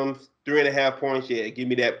Rams 3.5 points. Yeah, give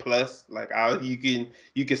me that plus. Like you can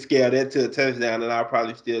scale that to a touchdown, and I'll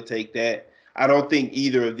probably still take that. I don't think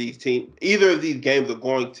either of these games are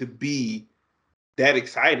going to be that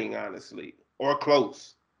exciting, honestly, or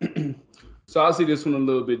close. So I see this one a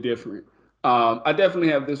little bit different. I definitely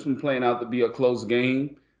have this one playing out to be a close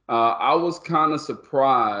game. I was kind of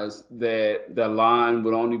surprised that the line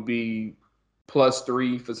would only be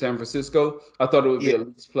 +3 for San Francisco. I thought it would be Yeah, at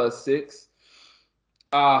least +6.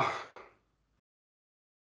 Uh,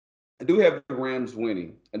 I do have the Rams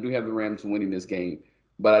winning. I do have the Rams winning this game,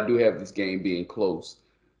 but I do have this game being close.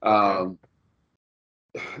 okay. Um,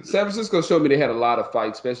 San Francisco showed me they had a lot of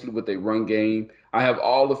fight, especially with their run game. I have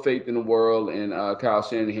all the faith in the world in Kyle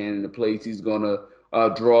Shanahan and the plays he's gonna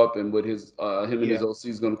draw up, and what him and his Yeah, OC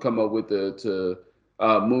is gonna come up with to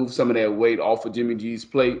move some of that weight off of Jimmy G's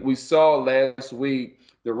plate. We saw last week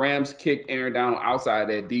the Rams kicked Aaron Donald outside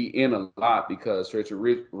that D in a lot because Richard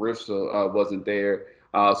Rifsel wasn't there.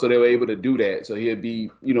 So they were able to do that. So he'll be,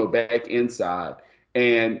 back inside.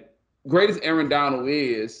 And great as Aaron Donald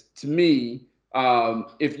is, to me,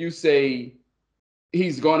 if you say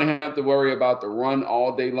he's going to have to worry about the run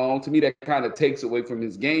all day long, to me, that kind of takes away from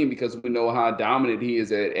his game because we know how dominant he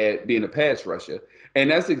is at being a pass rusher. And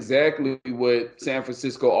that's exactly what San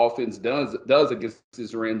Francisco offense does against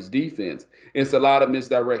this Rams defense. It's a lot of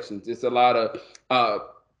misdirections. It's a lot of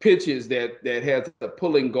pitches that has a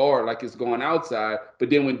pulling guard like it's going outside, but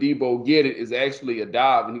then when Debo get it, it's actually a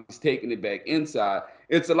dive and he's taking it back inside.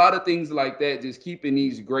 It's a lot of things like that, just keeping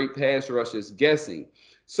these great pass rushers guessing.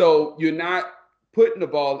 So you're not putting the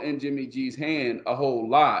ball in Jimmy G's hand a whole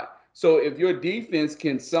lot. So if your defense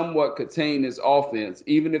can somewhat contain this offense,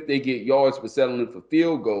 even if they get yards for settling for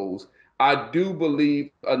field goals, I do believe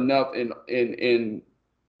enough in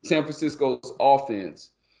San Francisco's offense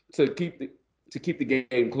to keep the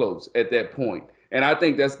game close at that point. And I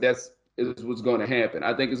think that's is what's going to happen.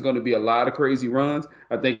 I think it's going to be a lot of crazy runs.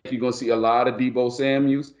 I think you're going to see a lot of Debo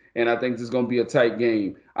Samuels, and I think this is going to be a tight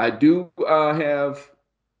game. I do have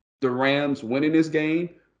the Rams winning this game,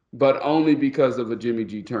 but only because of a Jimmy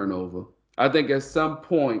G turnover. I think at some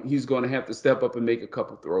point he's going to have to step up and make a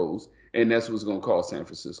couple throws, and that's what's going to cost San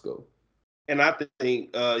Francisco. And I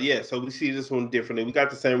think, so we see this one differently. We got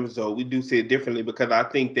the same result. We do see it differently because I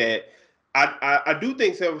think that I do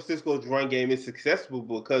think San Francisco's run game is successful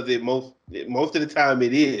because most of the time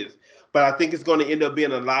it is. But I think it's going to end up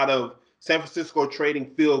being a lot of San Francisco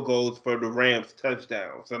trading field goals for the Rams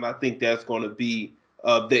touchdowns, and I think that's going to be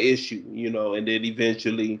the issue, and then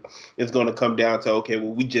eventually it's going to come down to, okay,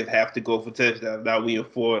 well, we just have to go for touchdowns. Now we in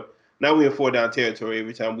four down territory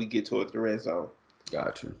every time we get towards the red zone.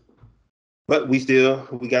 Gotcha. But we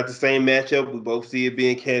got the same matchup. We both see it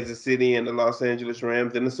being Kansas City and the Los Angeles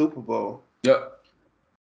Rams in the Super Bowl. Yep.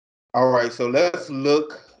 All right, so let's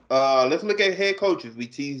look at head coaches. We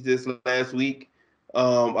teased this last week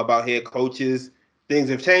about head coaches. Things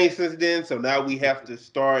have changed since then, so now we have to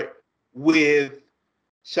start with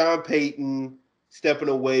Sean Payton stepping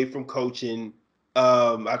away from coaching.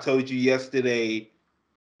 I told you yesterday,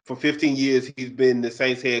 for 15 years, he's been the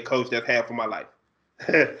Saints head coach that's half of my life.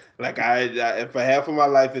 Like for half of my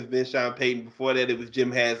life, it's been Sean Payton. Before that, it was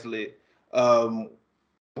Jim Haslett.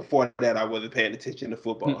 Before that, I wasn't paying attention to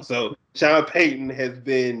football. So Sean Payton has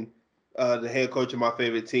been the head coach of my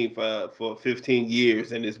favorite team for 15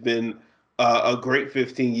 years, and it's been a great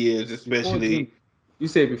 15 years, especially. You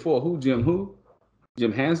said before who?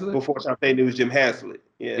 Jim Haslett? Before Sean Payton, it was Jim Haslett.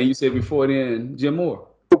 Yeah. And you said before then Jim Moore.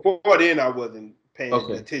 Before then, I wasn't paying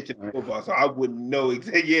attention to football, right. So I wouldn't know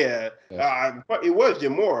exactly. Yeah, it was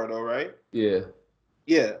Jim Moore, though, right? Yeah.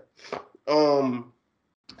 Yeah.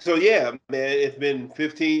 So yeah, man, it's been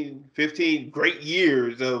 15 great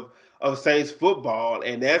years of Saints football,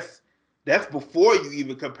 and that's before you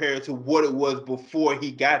even compare it to what it was before he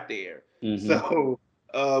got there. Mm-hmm. So.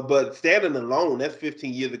 But standing alone, that's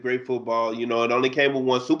 15 years of great football. It only came with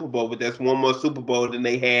one Super Bowl, but that's one more Super Bowl than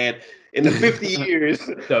they had in the 50 years.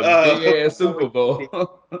 The big ass Super Bowl.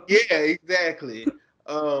 Yeah, exactly.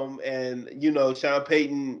 And Sean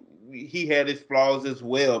Payton, he had his flaws as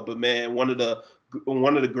well, but man, one of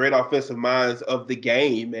the great offensive minds of the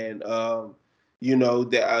game, and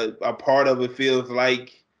that a part of it feels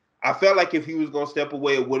like. I felt like if he was going to step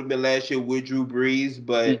away, it would have been last year with Drew Brees,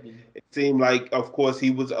 but it seemed like, of course,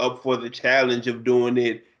 he was up for the challenge of doing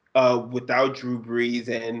it without Drew Brees,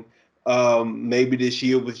 and maybe this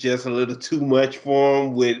year was just a little too much for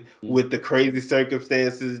him with the crazy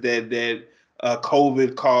circumstances that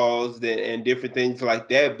COVID caused and different things like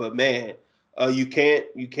that. But man, you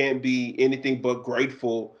can't be anything but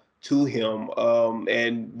grateful to him.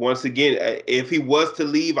 And once again, if he was to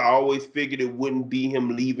leave, I always figured it wouldn't be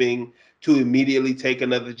him leaving to immediately take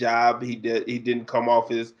another job. He didn't come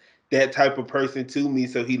off as that type of person to me,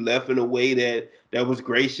 so he left in a way that was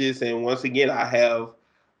gracious. And once again, I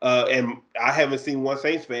haven't seen one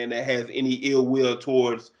Saints fan that has any ill will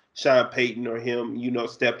towards Sean Payton or him,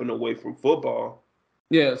 stepping away from football.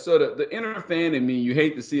 Yeah, so the inner fan in me, you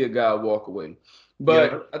hate to see a guy walk away.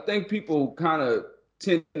 But I think people kind of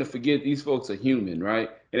tend to forget these folks are human, right?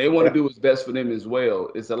 And they want to do what's best for them as well.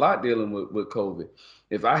 It's a lot dealing with COVID.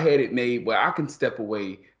 If I had it made where I can step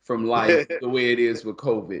away from life the way it is with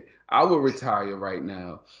COVID, I would retire right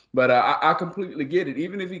now. But I completely get it.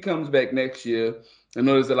 Even if he comes back next year, I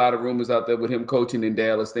know there's a lot of rumors out there with him coaching in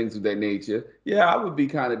Dallas, things of that nature. Yeah, I would be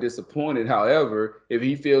kind of disappointed. However, if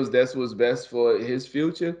he feels that's what's best for his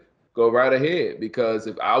future, go right ahead. Because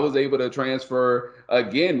if I was able to transfer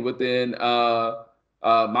again within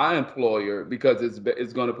my employer because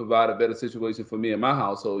it's going to provide a better situation for me and my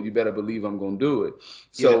household. You better believe I'm going to do it.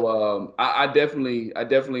 Yeah. So I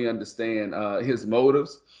definitely understand his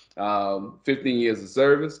motives. 15 years of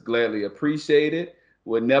service, gladly appreciate it.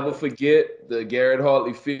 Would never forget the Garrett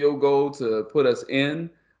Hartley field goal to put us in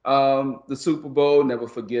the Super Bowl. Never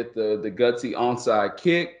forget the gutsy onside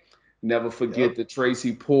kick. Never Yep. forget the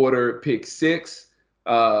Tracy Porter pick six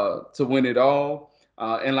to win it all.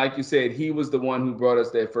 And like you said, he was the one who brought us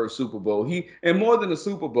that first Super Bowl. And more than a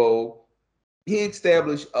Super Bowl, he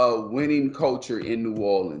established a winning culture in New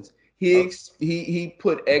Orleans. Yep. He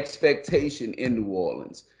put expectation in New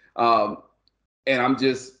Orleans. And I'm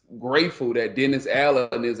just grateful that Dennis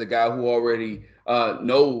Allen is a guy who already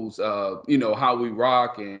knows, how we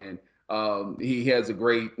rock, and he has a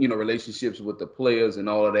great, relationships with the players and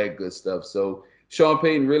all of that good stuff. So Sean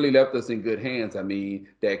Payton really left us in good hands. I mean,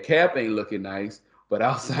 that cap ain't looking nice, but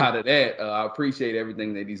outside of that, I appreciate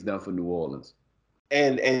everything that he's done for New Orleans.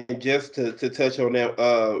 And just to touch on that,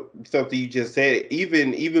 something you just said,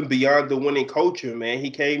 even beyond the winning culture, man, he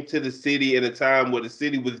came to the city at a time where the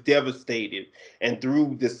city was devastated, and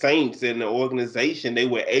through the Saints and the organization, they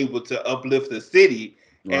were able to uplift the city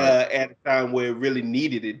Right. at a time where it really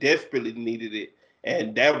needed it, desperately needed it,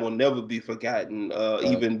 and that will never be forgotten, Right.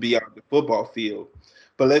 even beyond the football field.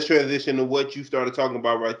 But let's transition to what you started talking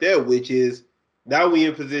about right there, which is now we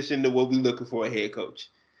in position to what we looking for a head coach.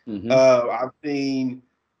 Mm-hmm. I've seen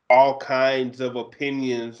all kinds of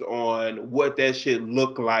opinions on what that should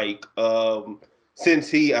look like since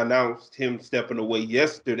he announced him stepping away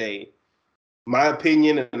yesterday. My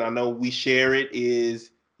opinion, and I know we share it, is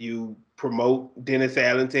you promote Dennis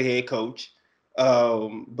Allen to head coach.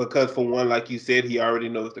 Because for one, like you said, he already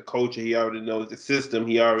knows the culture, he already knows the system,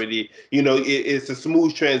 he already, it's a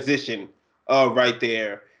smooth transition right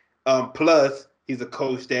there. Plus, he's a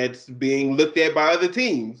coach that's being looked at by other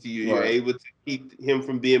teams. You're Right. able to keep him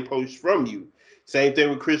from being poached from you. Same thing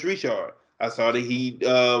with Chris Richard. I saw that he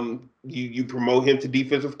you promote him to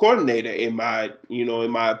defensive coordinator in my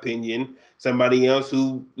opinion. Somebody else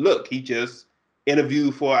who look, he just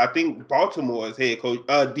interviewed for I think Baltimore's head coach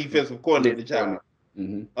defensive coordinator job.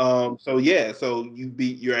 Mm-hmm. So yeah, so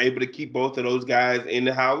you're able to keep both of those guys in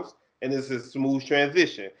the house, and it's a smooth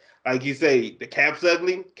transition. Like you say, the cap's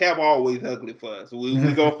ugly. Cap always ugly for us. We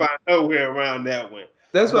gonna find nowhere around that one.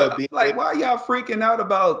 That's what But being like. Why y'all freaking out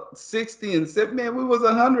about 60 and 7? Man, we was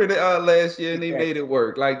 100 last year and they exactly. made it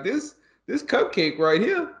work. Like this cupcake right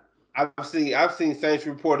here. I've seen Saints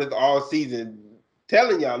reporters all season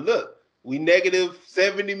telling y'all, look, we negative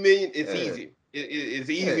 70 million. It's Yeah, easy. It's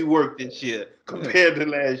yeah, easy work this year yeah. compared to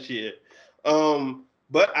last year.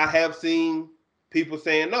 But I have seen people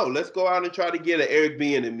saying, no, let's go out and try to get an Eric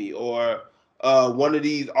Bieniemy or one of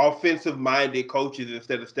these offensive minded coaches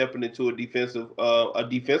instead of stepping into a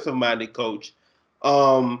defensive minded coach.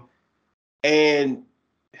 Um, and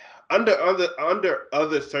under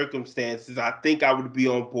other circumstances, I think I would be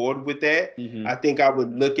on board with that. Mm-hmm. I think I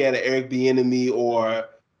would look at an Eric Bieniemy Mm-hmm.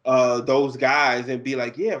 or those guys and be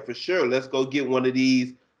like, yeah, for sure, let's go get one of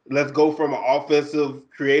these. Let's go from an offensive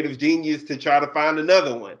creative genius to try to find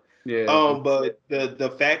another one. Yeah, But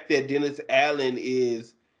the fact that Dennis Allen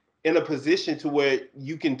is in a position to where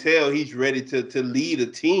you can tell he's ready to lead a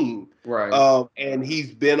team. right. And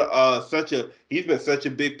he's been such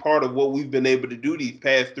a big part of what we've been able to do these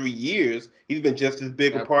past 3 years. He's been just as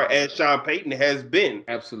big a part Absolutely. as Sean Payton has been.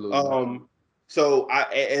 Absolutely. Um, so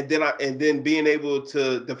and then being able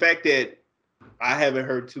to the fact that I haven't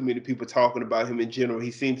heard too many people talking about him in general. He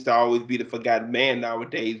seems to always be the forgotten man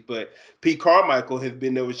nowadays. But Pete Carmichael has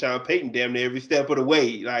been there with Sean Payton damn near every step of the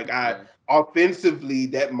way. Like I Yeah. offensively,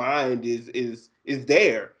 that mind is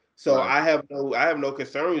there. So Right. I have no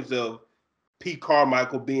concerns of Pete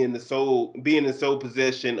Carmichael being in sole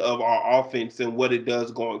possession of our offense and what it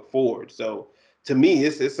does going forward. So to me,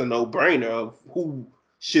 it's a no brainer of who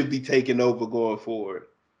should be taking over going forward.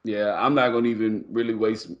 Yeah, I'm not going to even really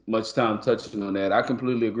waste much time touching on that. I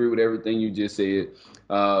completely agree with everything you just said.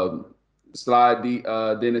 Um,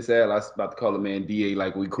 Dennis Allen, I was about to call him man DA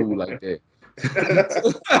like we cool like that.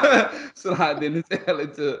 Slide Dennis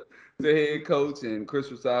Allen to head coach, and Chris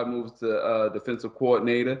Rasad moves to defensive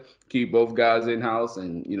coordinator. Keep both guys in house,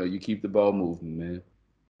 and you keep the ball moving, man.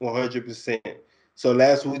 100%. So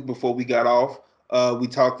last week before we got off, we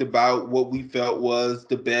talked about what we felt was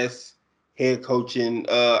the best head coaching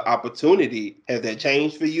opportunity. Has that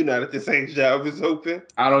changed for you now that the Saints job is open?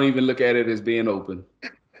 I don't even look at it as being open.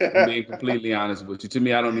 I'm being completely honest with you. To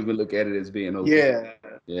me, I don't even look at it as being open. Yeah,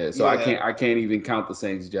 Yeah, so I yeah, can't even count the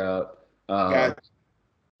Saints job uh, got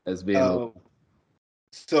as being you. open.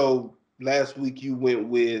 So last week you went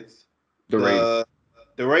with The the Raiders.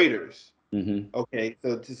 The Raiders. Mm-hmm. Okay,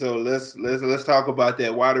 so let's talk about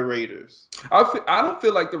that. Why the Raiders? I don't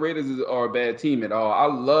feel like the Raiders are a bad team at all. I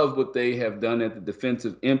love what they have done at the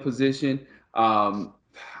defensive end position. Um,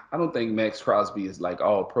 I don't think Max Crosby is like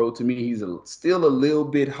all pro to me. He's still a little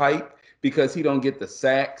bit hype because he don't get the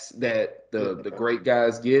sacks that the great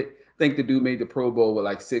guys get. I think the dude made the Pro Bowl with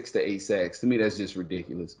like 6 to 8 sacks. To me, that's just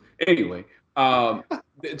ridiculous. Anyway,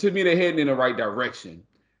 to me, they're heading in the right direction.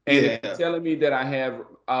 And if you're Yeah, telling me that I have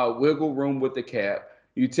wiggle room with the cap,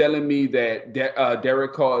 you're telling me that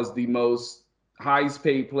Derek Carr is the most highest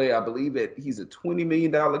paid player. I believe that he's a $20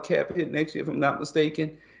 million cap hit next year, if I'm not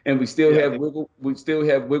mistaken. And yeah, we still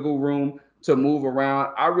have wiggle room to move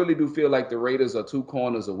around. I really do feel like the Raiders are 2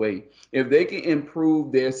 corners away. If they can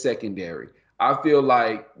improve their secondary, I feel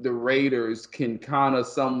like the Raiders can kind of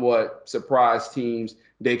somewhat surprise teams.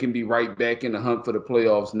 They can be right back in the hunt for the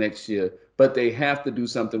playoffs next year, but they have to do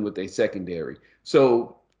something with their secondary.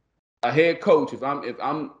 So a head coach, if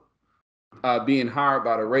I'm being hired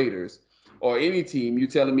by the Raiders or any team, you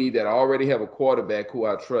telling me that I already have a quarterback who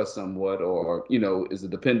I trust somewhat, or is a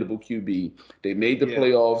dependable QB. They made the yeah,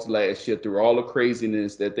 playoffs last year through all the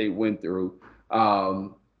craziness that they went through.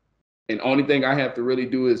 And only thing I have to really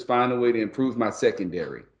do is find a way to improve my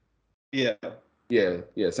secondary. yeah.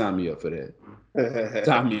 Yeah, sign me up for that.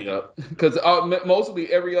 Sign me up because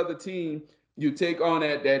mostly every other team you take on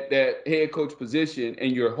that head coach position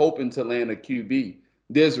and you're hoping to land a QB.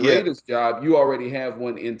 This Yeah. Raiders job, you already have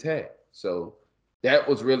one intact. So that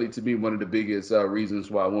was really to me one of the biggest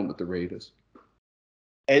reasons why I went with the Raiders.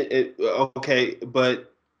 Okay,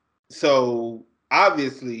 but so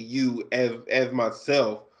obviously you as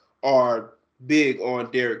myself are big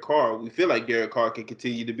on Derek Carr. We feel like Derek Carr can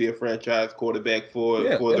continue to be a franchise quarterback Yeah, for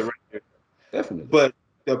the Raiders. definitely. But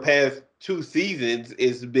the past 2 seasons,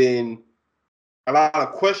 it's been a lot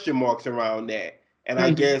of question marks around that. And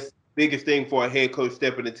I Mhm. guess biggest thing for a head coach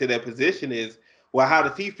stepping into that position is, well, how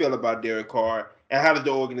does he feel about Derek Carr, and how does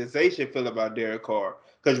the organization feel about Derek Carr?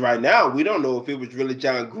 Because right now we don't know if it was really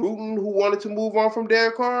John Gruden who wanted to move on from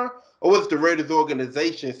Derek Carr, or was the Raiders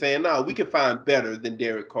organization saying, no, we can find better than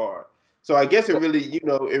Derek Carr. So I guess it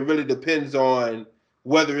really depends on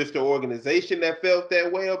whether it's the organization that felt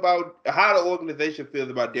that way about how the organization feels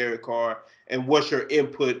about Derek Carr, and what's your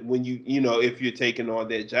input when if you're taking on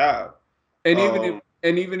that job. And even if Um,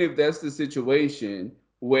 and even if that's the situation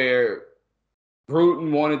where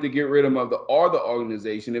Bruton wanted to get rid of him the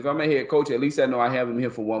organization. If I'm a head coach, at least I know I have him here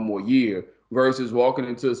for one more year versus walking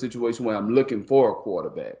into a situation where I'm looking for a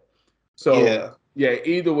quarterback. So yeah, yeah,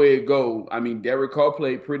 either way it go, I mean Derek Carr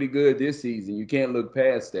played pretty good this season. You can't look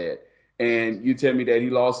past that. And you tell me that he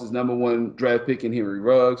lost his number one draft pick in Henry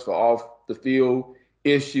Ruggs for off the field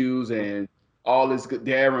issues and all this good.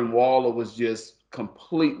 Darren Waller was just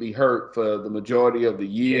completely hurt for the majority of the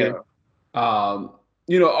year. yeah. Um,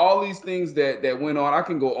 all these things that went on. I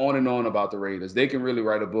can go on and on about the Raiders. They can really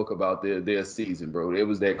write a book about their season, bro. It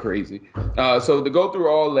was that crazy. So to go through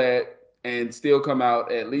all that and still come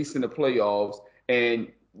out at least in the playoffs,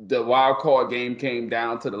 and the wild card game came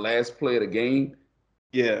down to the last play of the game.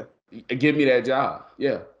 Yeah. Give me that job.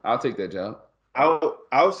 Yeah, I'll take that job.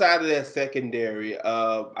 Outside of that secondary,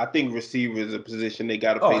 I think receiver is a position they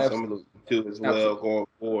got to Oh, pay some absolutely, to as well absolutely. going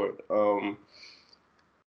forward.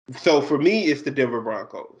 So for me, it's the Denver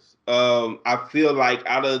Broncos. I feel like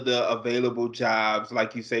out of the available jobs,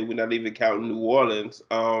 like you say, we're not even counting New Orleans.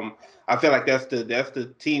 I feel like that's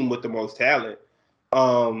the team with the most talent.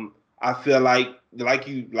 I feel like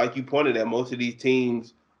you pointed at, most of these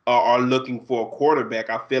teams are looking for a quarterback.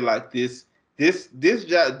 I feel like this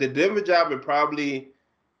job, the Denver job, and probably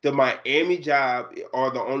the Miami job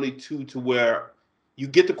are the only two to where you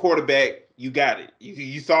get the quarterback, you got it,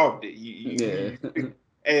 you solved it. Yeah.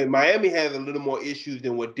 And Miami has a little more issues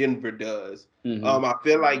than what Denver does. Hmm. I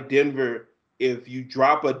feel like Denver, if you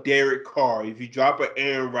drop a Derek Carr, if you drop an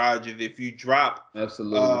Aaron Rodgers, if you drop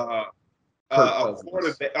Absolutely. uh, Kirk a Cousins.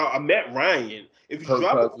 quarterback, a Matt Ryan. If you Kirk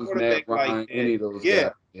drop a Cousins, Matt quarterback like Ryan, that, any of those yeah,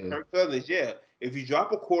 guys. Yeah. Kirk Cousins, yeah. If you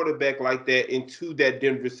drop a quarterback like that into that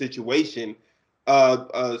Denver situation,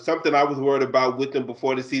 something I was worried about with them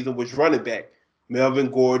before the season was running back.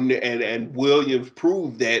 Melvin Gordon and Williams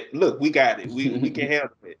proved that, look, we got it. We can handle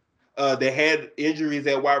it. They had injuries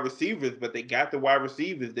at wide receivers, but they got the wide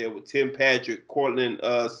receivers there with Tim Patrick, Cortland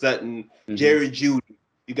Sutton, Hmm. Jerry Judy.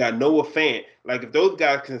 You got Noah Fant. Like, if those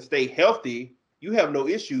guys can stay healthy, you have no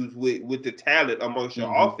issues with the talent amongst your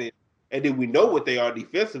Hmm. offense. And then we know what they are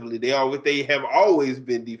defensively. They are what they have always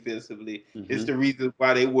been defensively. It's Hmm. the reason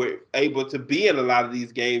why they were able to be in a lot of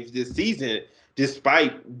these games this season,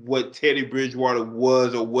 despite what Teddy Bridgewater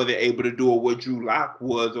was or wasn't able to do, or what Drew Lock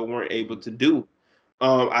was or weren't able to do.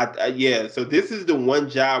 Yeah. So this is the one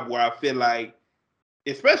job where I feel like,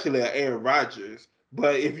 especially Aaron Rodgers,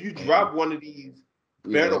 but if you drop one of these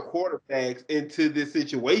better quarterbacks into this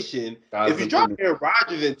situation, if you drop Aaron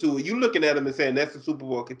Rodgers into it, you're looking at him and saying that's the Super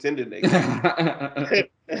Bowl contender next year.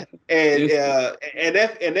 and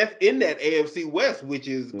that's in that AFC West, which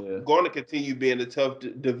is going to continue being a tough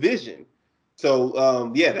division.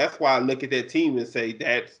 So yeah, that's why I look at that team and say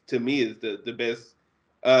that to me is the best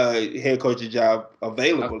head coaching job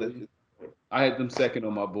available. I had them second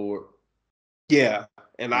on my board. Yeah,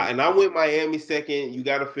 and I went Miami second. You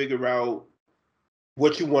got to figure out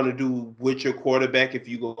what you want to do with your quarterback, if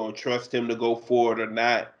you're gonna trust him to go forward or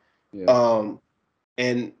not. Yeah.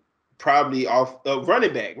 And probably off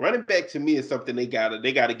running back. Running back to me is something they gotta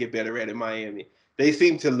get better at in Miami. They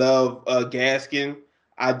seem to love Gaskin.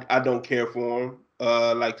 I don't care for him.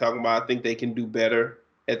 Like talking about, I think they can do better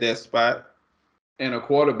at that spot. And a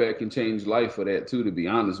quarterback can change life for that too. To be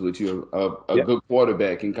honest with you, a good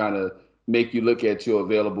quarterback can kind of make you look at your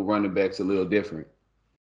available running backs a little different.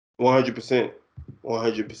 100%.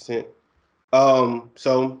 100%.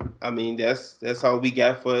 So I mean that's all we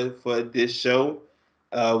got for this show.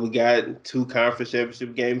 We got 2 conference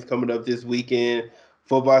championship games coming up this weekend.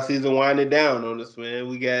 Football season winding down on us, man.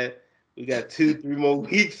 We got 2-3 more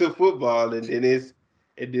weeks of football, and then it's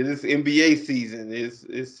NBA season.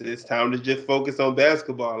 It's time to just focus on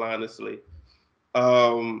basketball, honestly.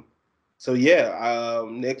 So yeah,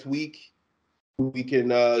 next week we can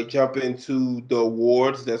jump into the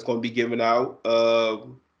awards that's going to be given out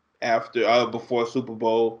before Super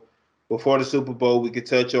Bowl. Before the Super Bowl, we could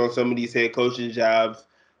touch on some of these head coaching jobs.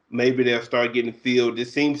 Maybe they'll start getting filled.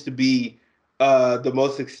 This seems to be the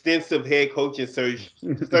most extensive head coaching searches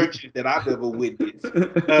that I've ever witnessed.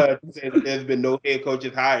 There's been no head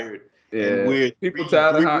coaches hired, and we're people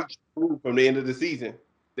tired of hiring from the end of the season.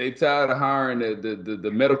 They tired of hiring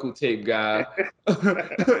the medical tape guy.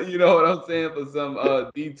 You know what I'm saying, for some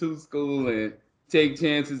D2 school, and take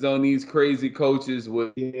chances on these crazy coaches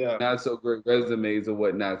with not so great resumes or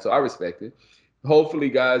whatnot. So I respect it. Hopefully,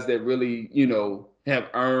 guys that really, have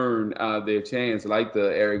earned their chance, like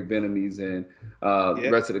the Eric Benamis and the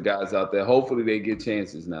rest of the guys out there. Hopefully, they get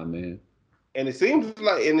chances now, man. And it seems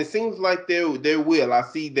like they will. I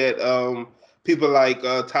see that people like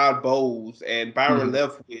Todd Bowles and Byron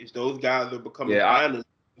Leftwich, those guys are becoming finalists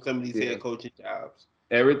for some of these head coaching jobs.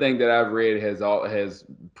 Everything that I've read has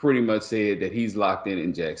pretty much said that he's locked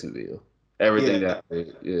in Jacksonville. Everything that I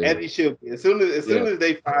read, and he should be. As soon as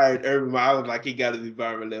they fired Urban Meyer, I was like, he got to be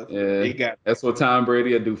Byron Leftwich. Yeah, that's what Tom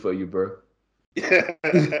Brady will do for you, bro.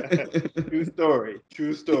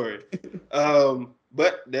 True story.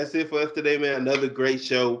 But that's it for us today, man. Another great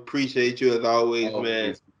show. Appreciate you as always,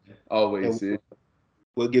 man. Always.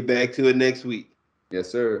 We'll get back to it next week. Yes,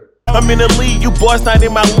 sir. I'm in the league, you boys not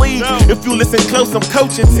in my league. If you listen close, I'm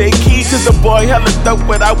coaching. Take heed, cause the boy hella dope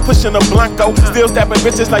without pushing a Blanco. Still stabbing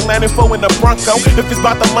bitches like 94 in the Bronco. If it's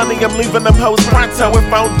about the money, I'm leaving them hoes pronto. If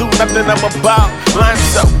I don't do nothing, I'm about line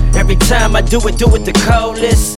so. Every time I do it the coldest.